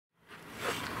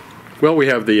Well, we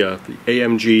have the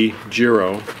AMG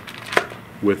Giro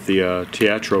with the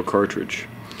Teatro cartridge,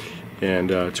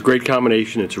 and it's a great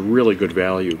combination. It's a really good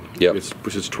value. Yep.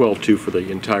 Which is $12.2 for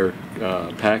the entire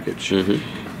package.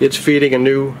 Mm-hmm. It's feeding a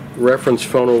new reference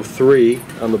phono 3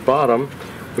 on the bottom,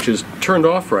 which is turned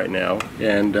off right now,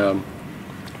 and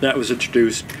that was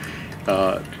introduced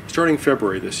starting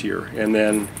February this year, and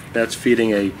then that's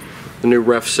feeding the new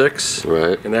Ref 6,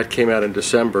 right, and that came out in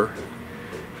December.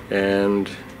 And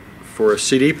for a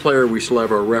CD player, we still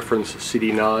have our reference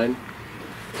CD9,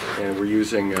 and we're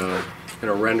using a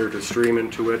render to stream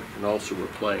into it, and also we're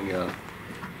playing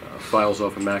files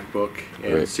off a MacBook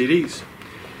and right. CDs.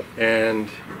 And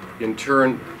in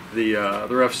turn, the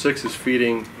Ref 6 is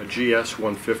feeding a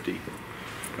GS150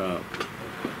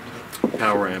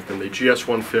 power amp, and the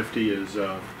GS150 is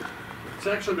it's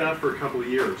actually been out for a couple of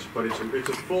years, but it's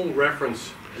a full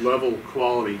reference level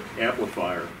quality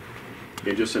amplifier.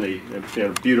 Just in a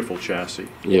beautiful chassis.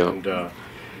 Yeah. And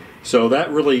so that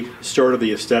really started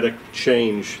the aesthetic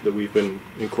change that we've been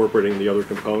incorporating in the other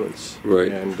components.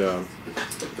 Right. And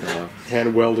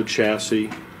hand welded chassis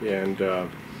and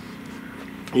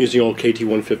using old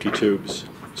KT150 tubes.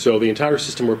 So the entire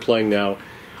system we're playing now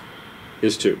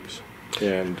is tubes.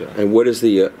 And what is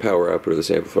the power output of this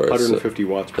amplifier? 150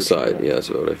 watts per side. channel. Yeah, that's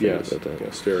what I figured Yes, about that.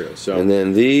 yeah, stereo. So, and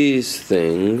then these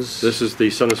things. This is the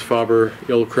Sonus Faber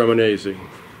Il Cremonese,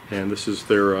 and this is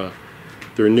their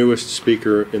newest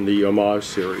speaker in the Homage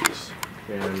series.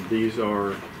 And these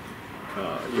are,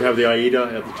 you have the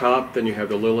Aida at the top, then you have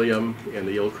the Lilium, and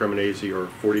the Il Cremonese are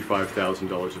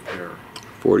 $45,000 a pair.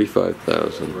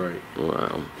 45,000. Right.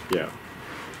 Wow. Yeah.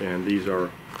 And these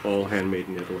are all handmade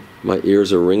in Italy. My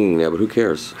ears are ringing now, but who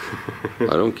cares? I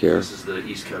don't care. This is the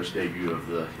East Coast debut of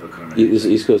the Il Cremonese. This is the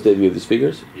East Coast debut of the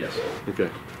speakers? Yes.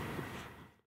 Okay.